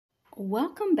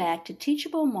Welcome back to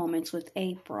Teachable Moments with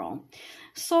April.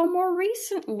 So more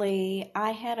recently, I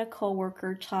had a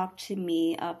coworker talk to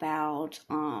me about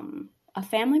a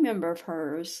family member of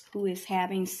hers who is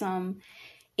having some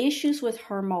issues with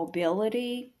her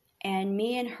mobility, and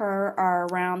me and her are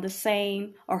around the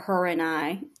same, or her and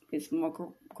I is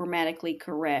more grammatically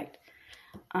correct,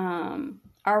 are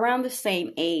around the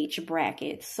same age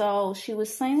bracket. So she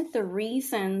was saying that the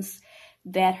reasons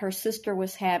that her sister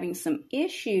was having some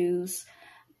issues,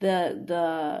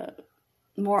 the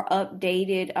more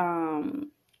updated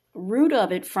root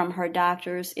of it from her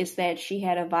doctors is that she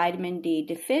had a vitamin D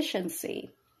deficiency.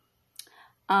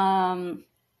 And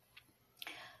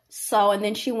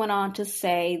then she went on to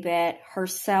say that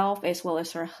herself, as well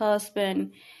as her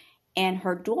husband and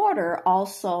her daughter,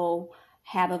 also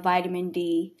have a vitamin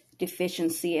D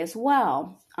deficiency as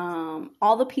well.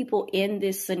 All the people in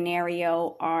this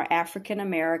scenario are African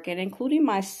American, including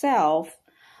myself.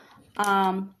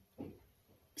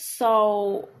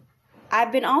 So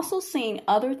I've been also seeing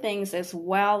other things as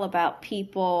well about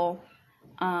people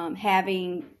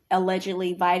having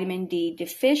allegedly vitamin D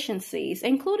deficiencies,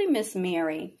 including Miss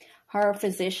Mary. Her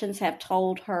physicians have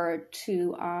told her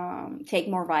to take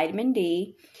more vitamin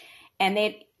D, and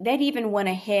that even went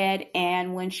ahead,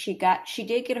 and when she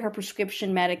did get her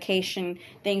prescription medication,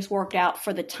 things worked out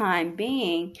for the time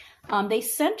being. They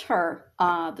sent her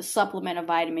the supplement of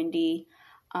vitamin D,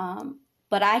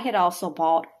 but I had also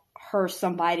bought her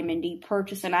some vitamin D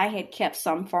purchase, and I had kept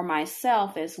some for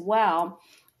myself as well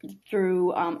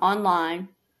through online,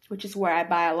 which is where I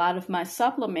buy a lot of my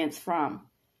supplements from.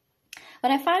 But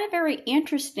I find it very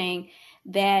interesting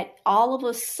that all of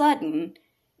a sudden,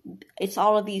 it's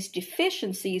all of these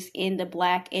deficiencies in the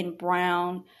Black and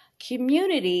brown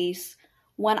communities,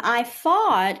 when I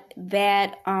thought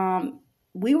that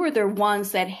we were the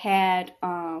ones that had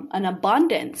an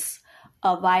abundance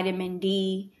of vitamin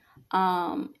D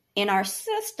in our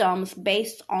systems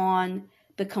based on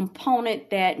the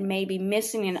component that may be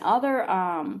missing in other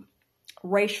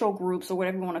racial groups, or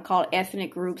whatever you want to call it,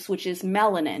 ethnic groups, which is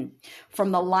melanin.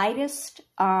 From the lightest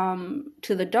to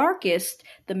the darkest,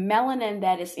 the melanin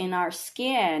that is in our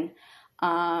skin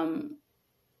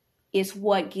is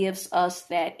what gives us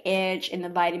that edge in the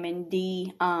vitamin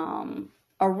D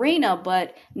arena.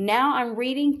 But now I'm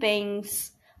reading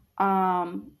things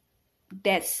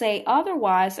that say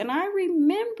otherwise, and I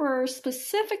remember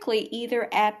specifically either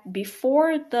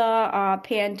before the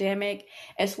pandemic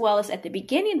as well as at the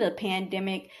beginning of the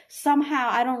pandemic, somehow,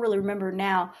 I don't really remember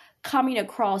now, coming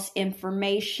across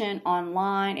information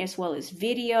online as well as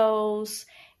videos.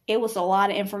 It was a lot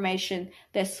of information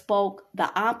that spoke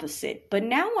the opposite. But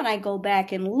now when I go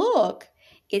back and look,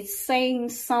 it's saying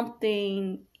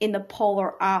something in the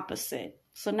polar opposite.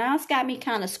 So now it's got me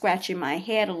kind of scratching my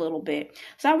head a little bit.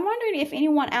 So I'm wondering if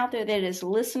anyone out there that is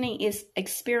listening is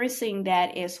experiencing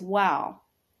that as well.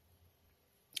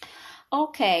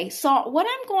 Okay, so what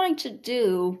I'm going to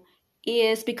do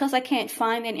is, because I can't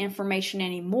find that information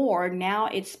anymore, now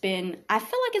I feel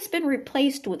like it's been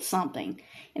replaced with something.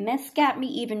 And that's got me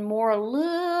even more a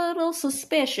little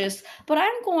suspicious, but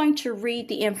I'm going to read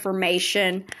the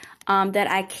information that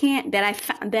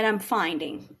I'm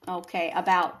finding, okay,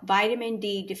 about vitamin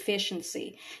D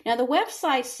deficiency. Now, the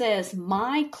website says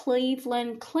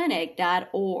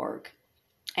myclevelandclinic.org,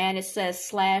 and it says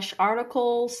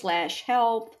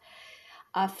 /article/health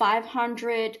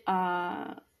 500,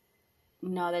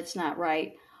 no, that's not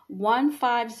right,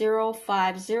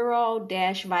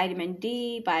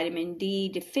 15050-vitamin D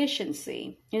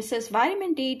deficiency. It says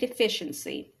vitamin D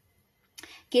deficiency.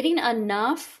 Getting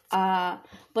enough,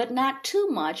 but not too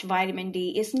much vitamin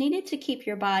D is needed to keep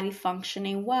your body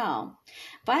functioning well.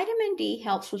 Vitamin D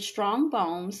helps with strong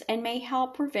bones and may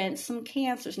help prevent some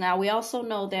cancers. Now, we also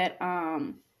know that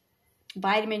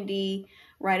vitamin D,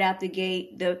 right out the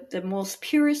gate, the most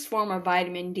purest form of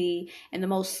vitamin D and the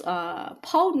most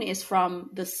potent is from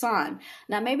the sun.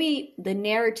 Now, maybe the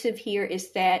narrative here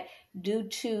is that due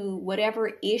to whatever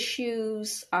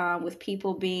issues with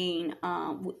people being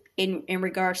in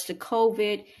regards to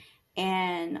COVID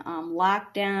and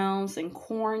lockdowns and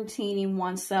quarantining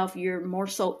oneself, you're more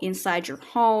so inside your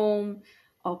home.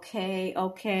 Okay,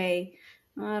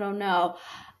 I don't know.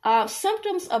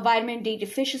 Symptoms of vitamin D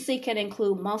deficiency can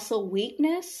include muscle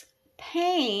weakness,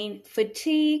 pain,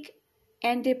 fatigue,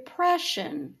 and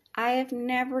depression. I have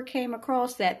never came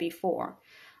across that before.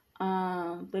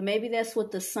 But maybe that's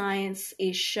what the science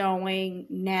is showing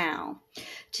now.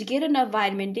 To get enough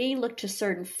vitamin D, look to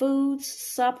certain foods,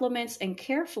 supplements, and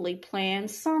carefully plan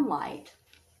sunlight.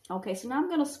 Okay, so now I'm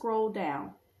going to scroll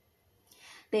down.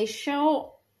 They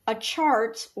show a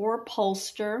chart or a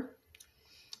poster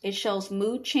It shows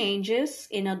mood changes.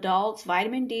 In adults,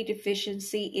 vitamin D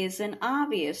deficiency isn't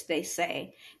obvious, they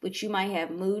say, but you might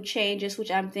have mood changes, which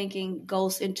I'm thinking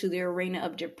goes into the arena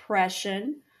of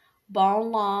depression,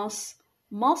 bone loss,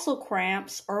 muscle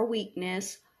cramps or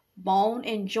weakness, bone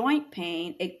and joint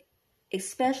pain,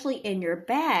 especially in your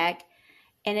back,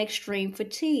 and extreme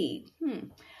fatigue.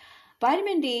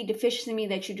 Vitamin D deficiency means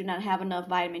that you do not have enough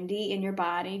vitamin D in your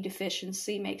body.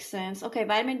 Deficiency makes sense. Okay,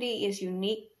 vitamin D is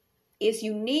unique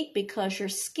because your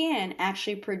skin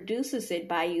actually produces it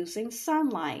by using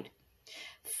sunlight.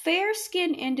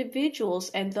 Fair-skinned individuals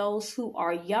and those who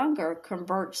are younger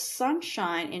convert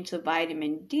sunshine into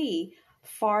vitamin D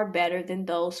far better than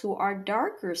those who are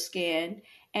darker skinned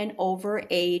and over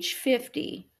age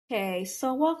 50. Okay,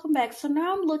 so welcome back. So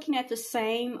now I'm looking at the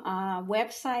same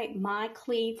website,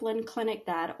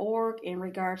 myclevelandclinic.org, in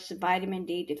regards to vitamin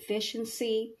D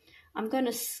deficiency. I'm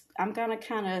gonna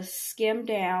kind of skim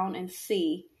down and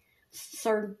see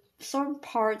certain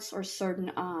parts or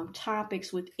certain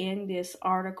topics within this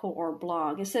article or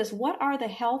blog. It says, what are the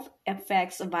health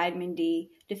effects of vitamin D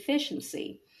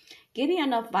deficiency? Getting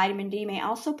enough vitamin D may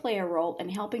also play a role in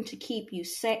helping to keep you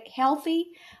healthy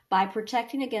by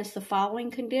protecting against the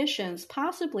following conditions,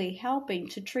 possibly helping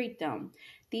to treat them.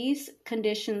 These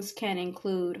conditions can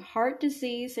include heart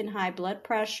disease and high blood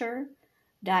pressure,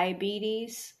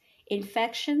 diabetes,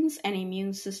 infections and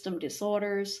immune system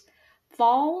disorders,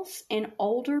 falls in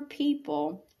older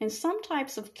people, and some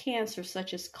types of cancer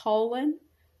such as colon,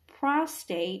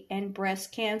 prostate, and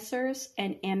breast cancers,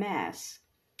 and MS.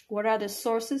 What are the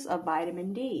sources of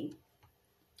vitamin D?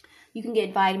 You can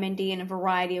get vitamin D in a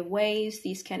variety of ways.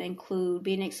 These can include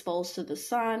being exposed to the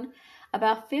sun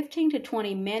about 15 to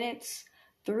 20 minutes.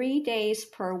 3 days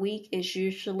per week is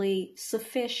usually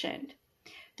sufficient.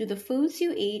 Through the foods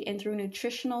you eat and through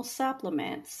nutritional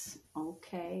supplements.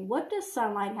 Okay, what does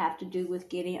sunlight have to do with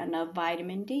getting enough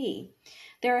vitamin D?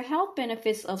 There are health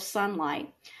benefits of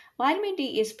sunlight. Vitamin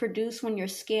D is produced when your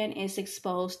skin is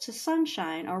exposed to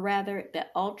sunshine, or rather the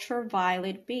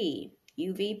ultraviolet B,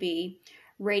 UVB,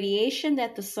 radiation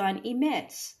that the sun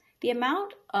emits. The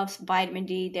amount of vitamin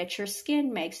D that your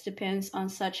skin makes depends on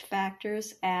such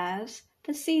factors as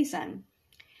the season.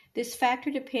 This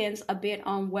factor depends a bit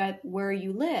on where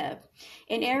you live.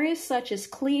 In areas such as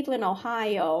Cleveland,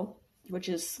 Ohio, which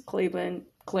is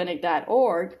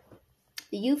clevelandclinic.org,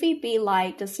 the UVB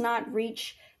light does not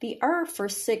reach the earth for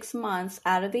 6 months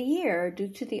out of the year due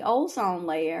to the ozone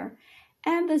layer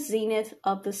and the zenith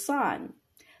of the sun.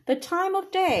 The time of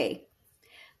day.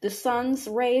 The sun's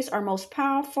rays are most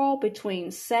powerful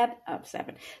between 10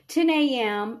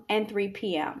 a.m. and 3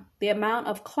 p.m. The amount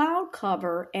of cloud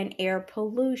cover and air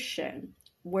pollution.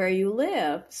 Where you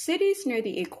live, cities near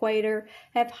the equator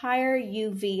have higher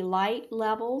UV light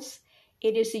levels.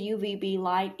 It is the UVB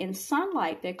light in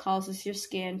sunlight that causes your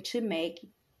skin to make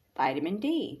vitamin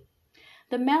D.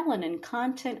 The melanin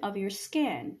content of your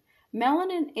skin.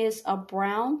 Melanin is a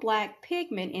brown-black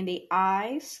pigment in the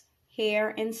eyes,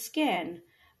 hair, and skin.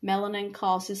 Melanin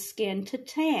causes skin to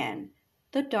tan.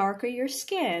 The darker your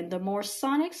skin, the more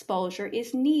sun exposure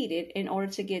is needed in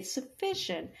order to get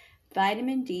sufficient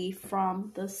vitamin D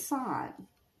from the sun.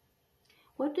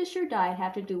 What does your diet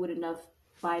have to do with enough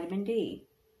vitamin D?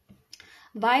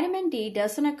 Vitamin D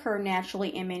doesn't occur naturally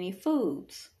in many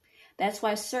foods. That's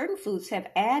why certain foods have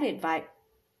added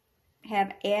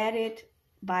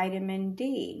vitamin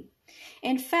D.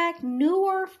 In fact,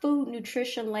 newer food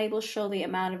nutrition labels show the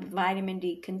amount of vitamin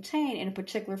D contained in a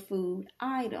particular food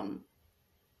item.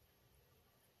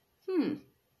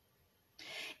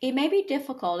 It may be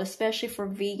difficult, especially for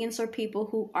vegans or people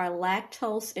who are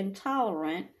lactose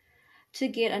intolerant, to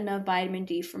get enough vitamin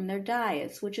D from their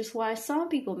diets, which is why some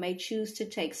people may choose to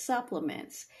take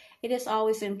supplements. It is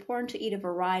always important to eat a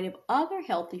variety of other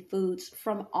healthy foods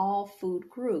from all food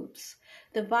groups.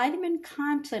 The vitamin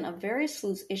content of various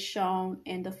foods is shown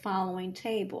in the following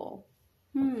table.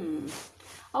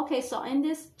 Okay, so in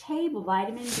this table,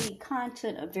 vitamin D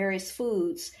content of various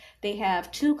foods, they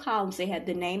have 2 columns. They have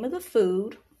the name of the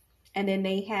food, and then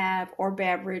they have, or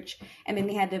beverage, and then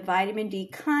they have the vitamin D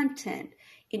content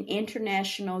in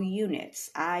international units,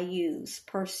 IUs,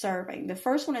 per serving. The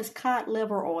first one is cod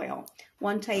liver oil,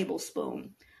 1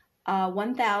 tablespoon,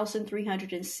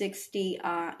 1,360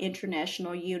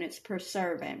 international units per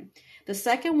serving. The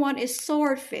second one is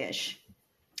swordfish,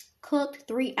 cooked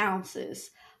 3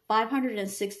 ounces,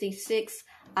 566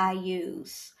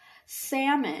 IUs.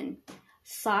 Salmon,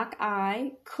 sockeye,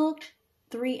 cooked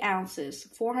 3 ounces,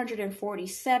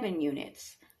 447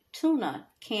 units. Tuna,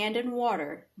 canned in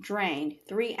water, drained,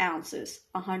 3 ounces,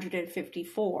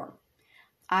 154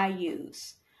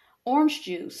 IUs. Orange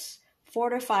juice,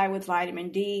 fortified with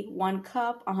vitamin D, 1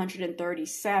 cup,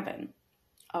 137.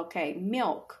 Okay,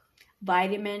 milk,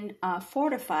 vitamin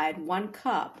fortified, 1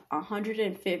 cup,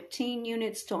 115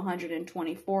 units to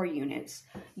 124 units.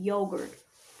 Yogurt,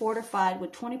 fortified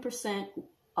with 20%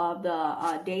 of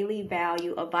the daily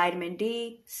value of vitamin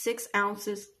D, 6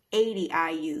 ounces, 80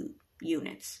 IU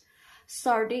units.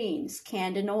 Sardines,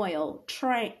 canned in oil,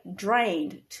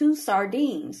 drained, 2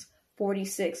 sardines,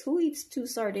 46. Who eats 2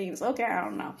 sardines? Okay, I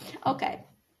don't know. Okay.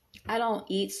 I don't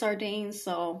eat sardines,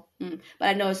 so, but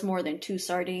I know it's more than 2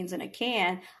 sardines in a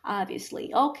can,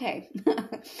 obviously. Okay.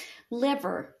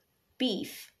 Liver,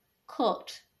 beef,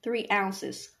 cooked, 3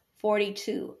 ounces,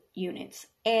 42 units.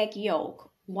 Egg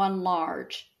yolk, 1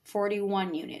 large,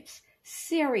 41 units.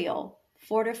 Cereal,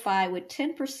 fortified with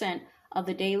 10% of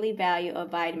the daily value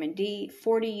of vitamin D,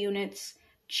 40 units.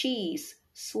 Cheese,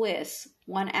 Swiss,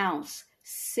 1 ounce,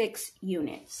 6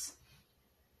 units.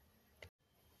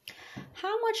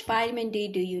 How much vitamin D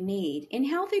do you need? In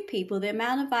healthy people, the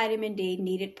amount of vitamin D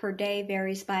needed per day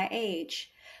varies by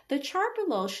age. The chart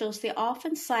below shows the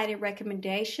often cited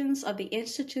recommendations of the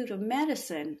Institute of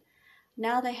Medicine,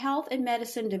 now the Health and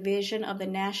Medicine Division of the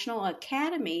National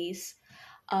Academies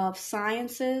of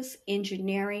Sciences,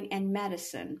 Engineering, and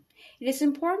Medicine. It is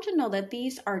important to know that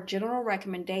these are general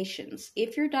recommendations.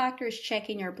 If your doctor is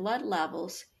checking your blood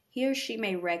levels, he or she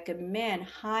may recommend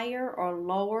higher or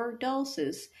lower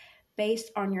doses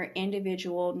based on your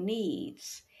individual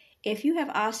needs. If you have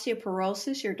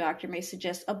osteoporosis, your doctor may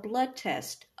suggest a blood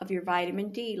test of your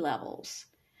vitamin D levels.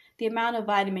 The amount of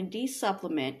vitamin D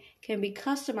supplement can be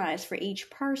customized for each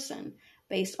person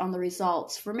based on the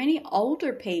results. For many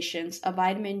older patients, a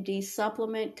vitamin D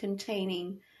supplement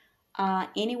containing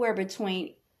anywhere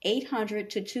between 800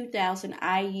 to 2,000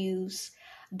 IUs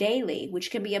daily,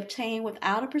 which can be obtained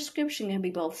without a prescription, can be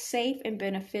both safe and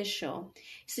beneficial.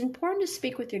 It's important to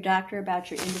speak with your doctor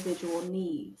about your individual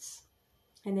needs.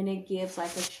 And then it gives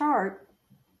like a chart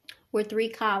with 3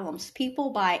 columns: people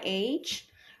by age,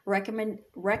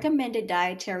 recommended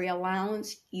dietary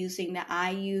allowance using the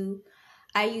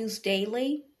IUs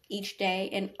daily each day,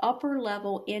 and upper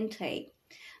level intake.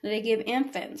 They give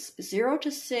infants 0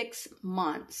 to 6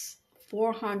 months,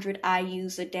 400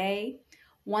 IUs a day,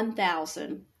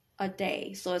 1,000 a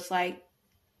day. So it's like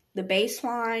the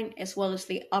baseline as well as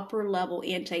the upper level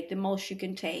intake, the most you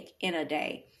can take in a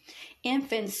day.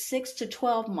 Infants 6 to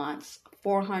 12 months,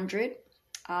 400,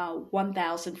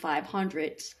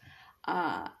 1,500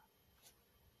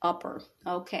 upper.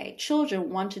 Okay. Children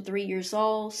 1 to 3 years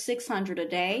old, 600 a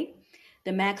day.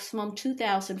 The maximum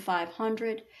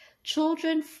 2,500.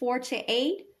 Children 4 to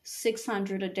 8,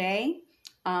 600 a day.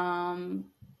 The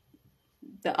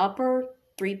upper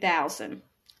 3,000.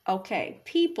 Okay,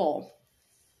 people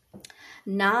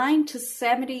 9 to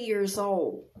 70 years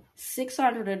old,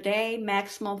 600 a day,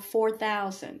 maximum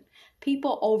 4,000.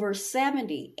 People over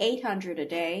 70, 800 a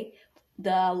day.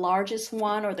 The largest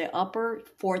one or the upper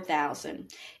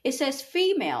 4,000. It says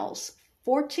females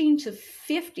 14 to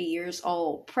 50 years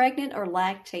old, pregnant or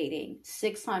lactating,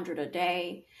 600 a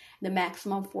day. The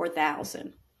maximum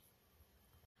 4,000.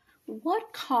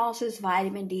 What causes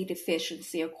vitamin D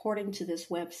deficiency according to this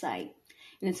website?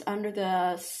 And it's under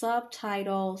the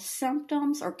subtitle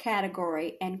Symptoms or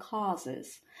Category and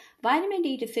Causes. Vitamin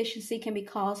D deficiency can be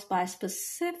caused by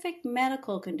specific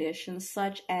medical conditions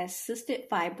such as cystic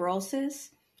fibrosis,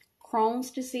 Crohn's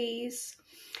disease.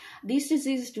 These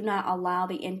diseases do not allow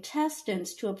the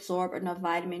intestines to absorb enough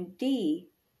vitamin D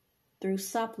through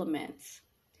supplements.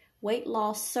 Weight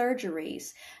loss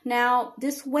surgeries. Now,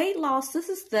 this weight loss, this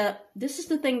is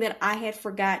the thing that I had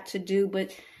forgot to do,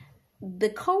 but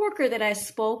the coworker that I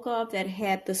spoke of that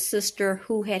had the sister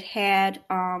who had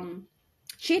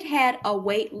she'd had a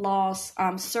weight loss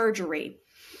surgery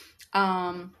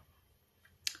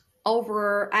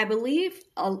over, I believe,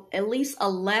 at least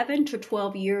 11 to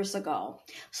 12 years ago.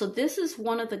 So this is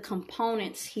one of the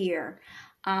components here.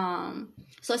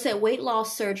 So I said weight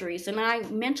loss surgeries, and I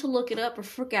meant to look it up but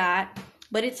forgot,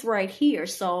 but it's right here.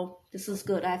 So this is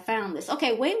good. I found this.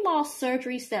 Okay, weight loss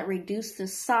surgeries that reduce the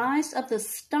size of the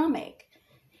stomach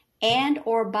and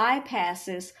or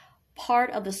bypasses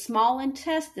part of the small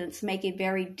intestines make it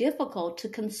very difficult to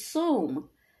consume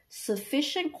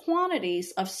sufficient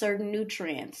quantities of certain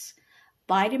nutrients,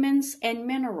 vitamins, and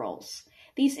minerals.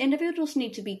 These individuals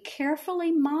need to be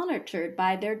carefully monitored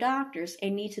by their doctors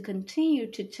and need to continue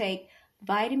to take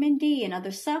vitamin D and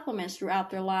other supplements throughout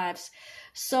their lives.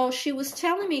 So she was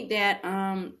telling me that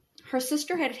her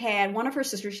sister had one of her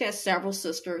sisters, she has several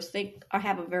sisters, they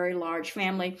have a very large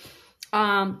family,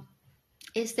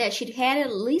 is that she'd had it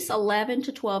at least 11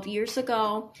 to 12 years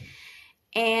ago.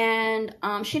 And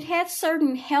she'd had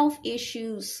certain health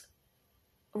issues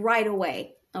right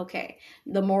away. Okay,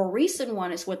 the more recent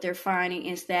one is what they're finding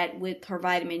is that with her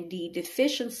vitamin D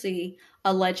deficiency,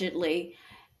 allegedly,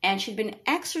 and she'd been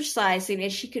exercising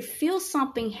and she could feel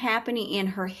something happening in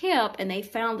her hip, and they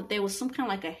found that there was some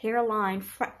kind of like a hairline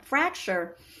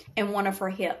fracture in one of her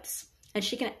hips, and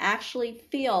she can actually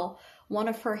feel one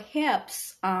of her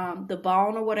hips, the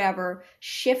bone or whatever,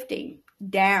 shifting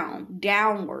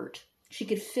downward. She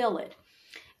could feel it.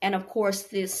 And of course,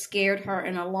 this scared her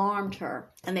and alarmed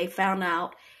her. And they found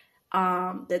out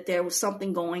that there was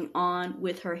something going on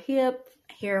with her hip,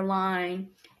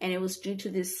 hairline, and it was due to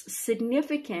this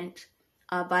significant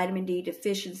vitamin D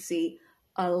deficiency,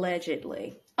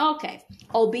 allegedly. Okay,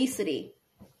 obesity.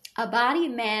 A body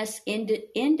mass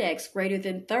index greater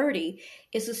than 30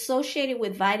 is associated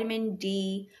with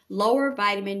lower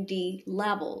vitamin D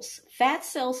levels. Fat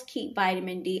cells keep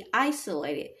vitamin D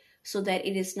isolated so that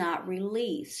it is not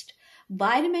released.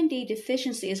 Vitamin D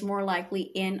deficiency is more likely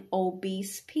in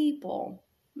obese people.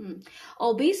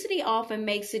 Obesity often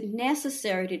makes it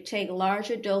necessary to take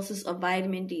larger doses of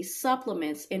vitamin D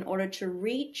supplements in order to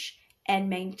reach and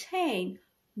maintain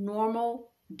normal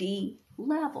D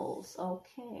levels.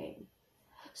 Okay.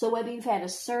 So whether you've had a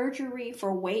surgery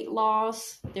for weight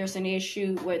loss, there's an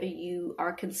issue. Whether you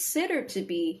are considered to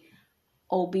be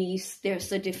obese,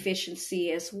 there's a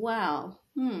deficiency as well.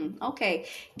 Okay.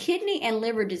 Kidney and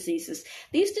liver diseases.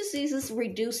 These diseases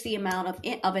reduce the amount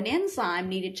of an enzyme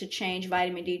needed to change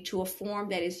vitamin D to a form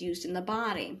that is used in the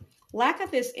body. Lack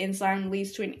of this enzyme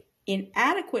leads to an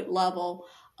inadequate level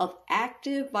of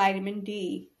active vitamin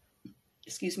D,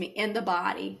 in the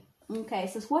body. Okay,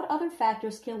 so what other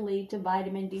factors can lead to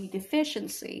vitamin D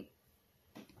deficiency?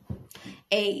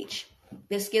 Age.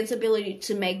 The skin's ability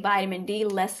to make vitamin D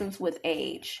lessens with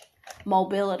age.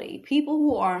 Mobility. People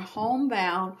who are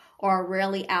homebound or are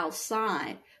rarely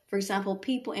outside, for example,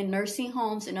 people in nursing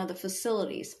homes and other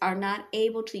facilities, are not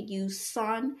able to use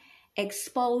sun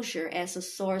exposure as a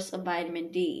source of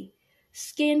vitamin D.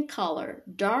 Skin color.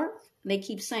 They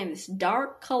keep saying this,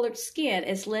 dark colored skin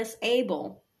is less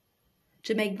able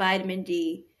to make vitamin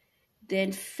D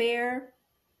than fair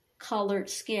colored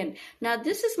skin. Now,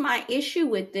 this is my issue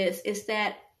with this, is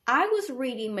that I was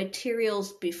reading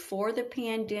materials before the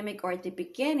pandemic or at the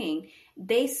beginning.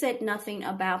 They said nothing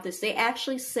about this. They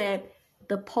actually said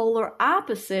the polar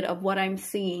opposite of what I'm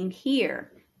seeing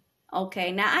here.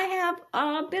 Okay, now I have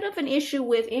a bit of an issue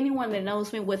with anyone that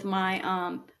knows me with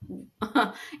my,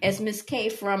 as Miss K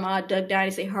from Doug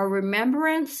Dynasty, her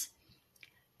remembrance.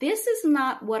 This is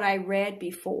not what I read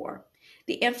before.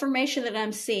 The information that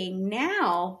I'm seeing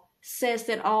now says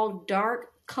that all dark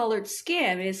colored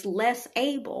skin is less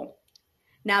able.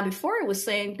 Now, before it was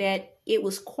saying that it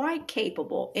was quite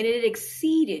capable and it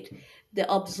exceeded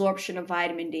the absorption of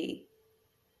vitamin D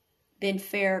than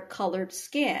fair colored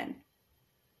skin.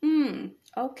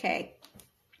 Okay.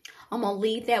 I'm going to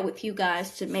leave that with you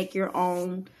guys to make your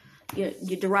own, you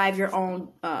derive your own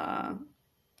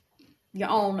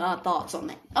thoughts on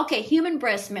that. Okay, human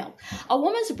breast milk. A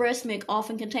woman's breast milk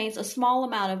often contains a small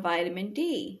amount of vitamin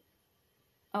D.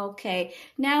 Okay,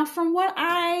 now from what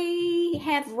I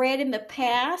have read in the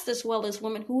past, as well as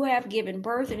women who have given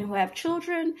birth and who have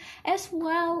children, as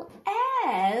well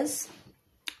as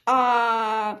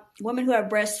women who have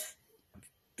breastfed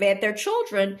their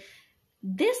children,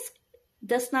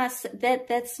 that's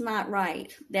not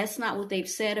right. That's not what they've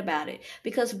said about it,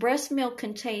 because breast milk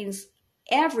contains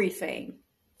everything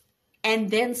and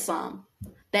then some.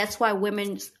 That's why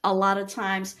women a lot of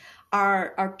times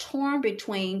are torn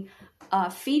between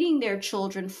feeding their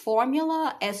children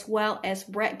formula as well as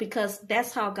breast, because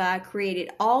that's how God created.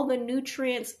 All the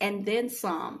nutrients and then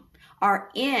some are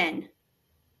in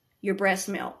your breast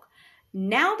milk.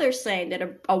 Now they're saying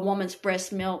that a woman's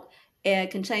breast milk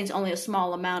contains only a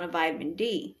small amount of vitamin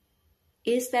D.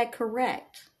 Is that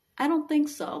correct? I don't think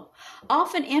so.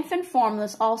 Often infant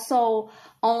formulas also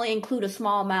only include a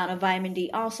small amount of vitamin D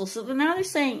also. So now they're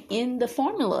saying in the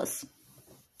formulas,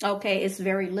 okay, it's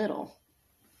very little.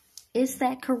 Is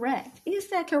that correct?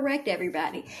 Is that correct,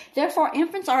 everybody? Therefore,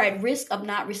 infants are at risk of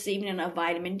not receiving enough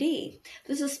vitamin D.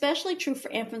 This is especially true for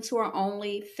infants who are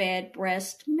only fed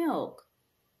breast milk.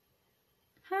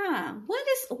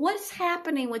 What's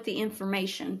happening with the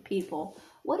information, people?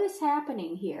 What is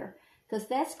happening here? Because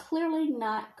that's clearly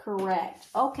not correct.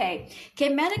 Okay,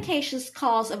 can medications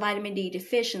cause a vitamin D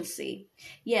deficiency?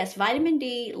 Yes, vitamin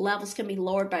D levels can be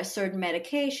lowered by certain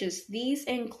medications. These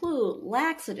include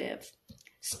laxatives,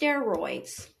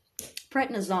 steroids,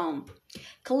 prednisone,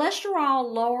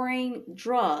 cholesterol-lowering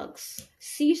drugs,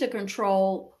 seizure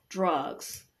control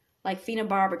drugs like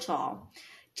phenobarbital,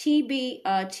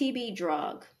 TB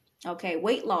drug. Okay,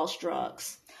 weight loss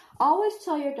drugs. Always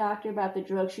tell your doctor about the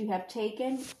drugs you have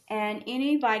taken and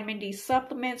any vitamin D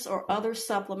supplements or other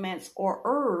supplements or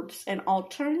herbs and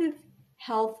alternative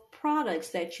health products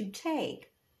that you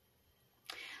take.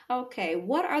 Okay,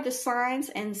 what are the signs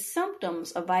and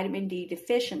symptoms of vitamin D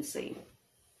deficiency?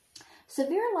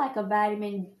 Severe lack of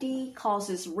vitamin D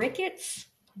causes rickets,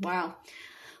 wow,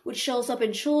 which shows up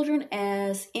in children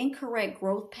as incorrect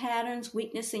growth patterns,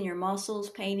 weakness in your muscles,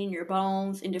 pain in your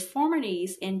bones, and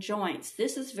deformities in joints.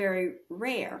 This is very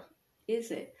rare,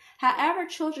 is it? However,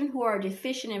 children who are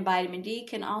deficient in vitamin D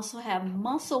can also have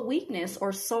muscle weakness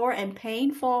or sore and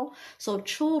painful. So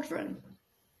children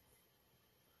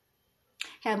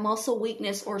have muscle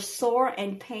weakness or sore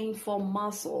and painful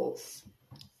muscles.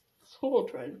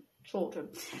 Children.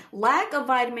 Lack of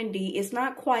vitamin D is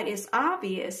not quite as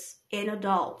obvious in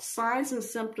adults. Signs and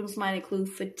symptoms might include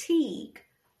fatigue,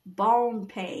 bone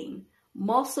pain,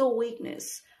 muscle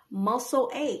weakness, muscle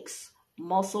aches,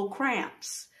 muscle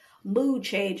cramps, mood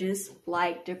changes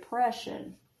like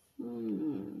depression.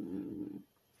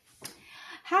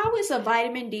 How is a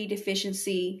vitamin D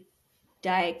deficiency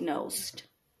diagnosed?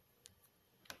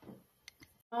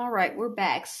 All right, we're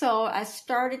back. So I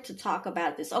started to talk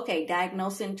about this. Okay,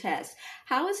 diagnose and test.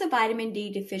 How is a vitamin D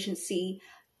deficiency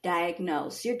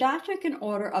diagnosed? Your doctor can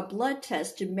order a blood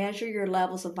test to measure your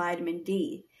levels of vitamin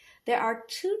D. There are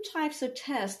two types of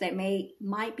tests that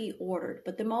might be ordered,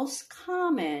 but the most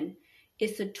common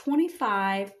is the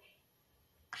 25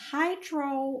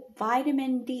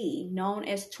 hydrovitamin D, known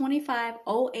as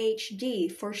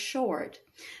 25-OHD for short.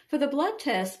 For the blood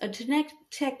test, a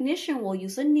technician will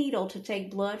use a needle to take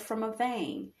blood from a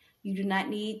vein. You do not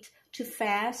need to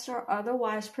fast or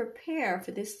otherwise prepare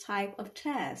for this type of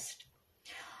test.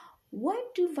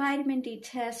 What do vitamin D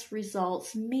test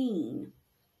results mean?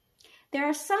 There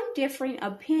are some differing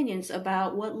opinions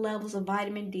about what levels of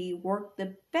vitamin D work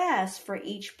the best for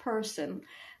each person.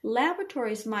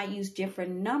 Laboratories might use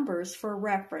different numbers for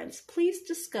reference. Please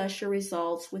discuss your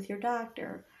results with your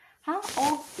doctor. How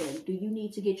often do you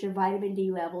need to get your vitamin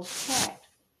D levels checked?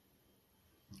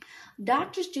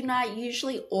 Doctors do not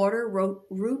usually order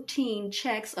routine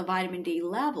checks of vitamin D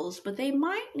levels, but they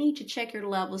might need to check your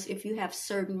levels if you have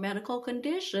certain medical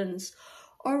conditions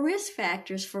or risk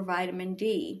factors for vitamin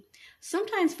D.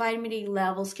 Sometimes vitamin D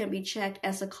levels can be checked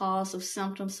as a cause of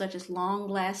symptoms such as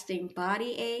long-lasting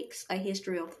body aches, a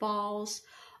history of falls,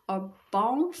 or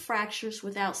bone fractures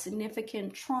without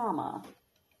significant trauma.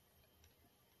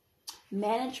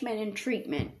 Management and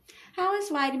treatment. How is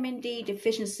vitamin D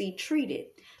deficiency treated?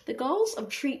 The goals of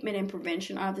treatment and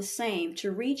prevention are the same: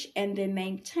 to reach and then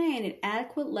maintain an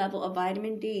adequate level of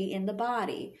vitamin D in the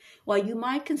body. While you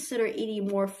might consider eating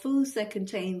more foods that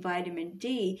contain vitamin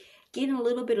D, getting a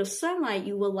little bit of sunlight,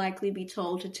 you will likely be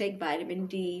told to take vitamin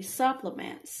D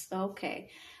supplements. Okay.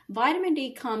 Vitamin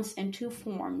D comes in two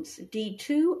forms,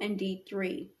 D2 and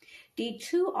D3.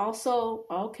 D2 also,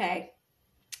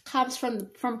 comes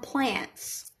from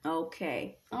plants.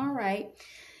 Okay. All right.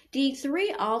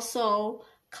 D3 also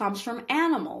comes from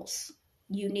animals.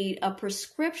 You need a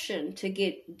prescription to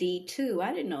get D2.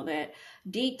 I didn't know that.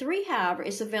 D3, however,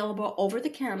 is available over the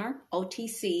counter,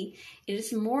 OTC. It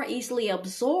is more easily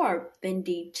absorbed than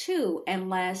D2 and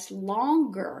lasts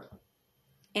longer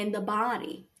in the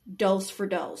body, dose for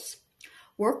dose.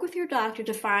 Work with your doctor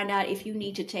to find out if you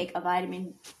need to take a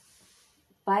vitamin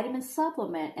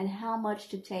supplement and how much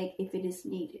to take if it is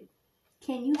needed.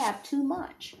 Can you have too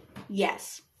much?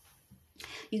 Yes.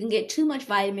 You can get too much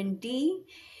vitamin D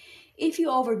if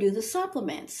you overdo the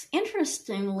supplements.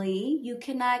 Interestingly, you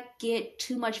cannot get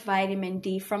too much vitamin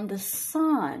D from the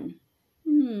sun.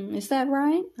 Is that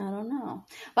right? I don't know.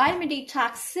 Vitamin D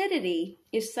toxicity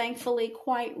is thankfully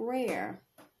quite rare.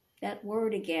 That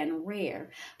word again, rare,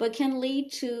 but can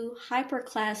lead to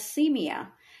hyperglycemia.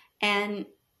 And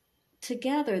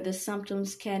together, the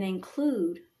symptoms can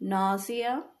include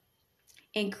nausea,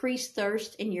 increased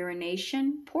thirst and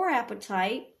urination, poor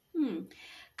appetite,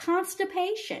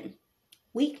 constipation,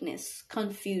 weakness,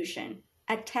 confusion,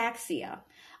 ataxia,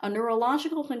 a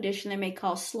neurological condition that may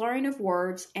cause slurring of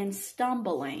words and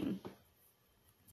stumbling.